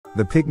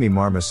The pygmy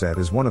marmoset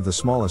is one of the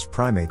smallest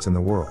primates in the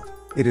world.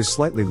 It is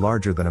slightly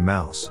larger than a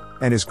mouse,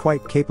 and is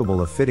quite capable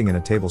of fitting in a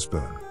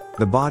tablespoon.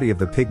 The body of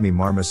the pygmy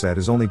marmoset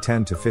is only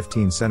 10 to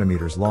 15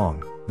 centimeters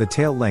long, the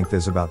tail length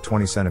is about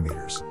 20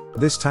 centimeters.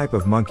 This type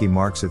of monkey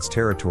marks its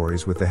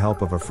territories with the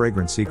help of a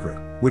fragrant secret,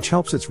 which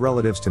helps its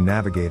relatives to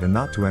navigate and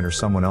not to enter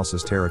someone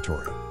else's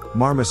territory.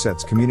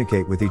 Marmosets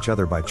communicate with each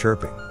other by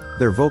chirping.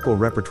 Their vocal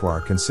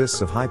repertoire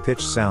consists of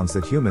high-pitched sounds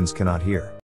that humans cannot hear.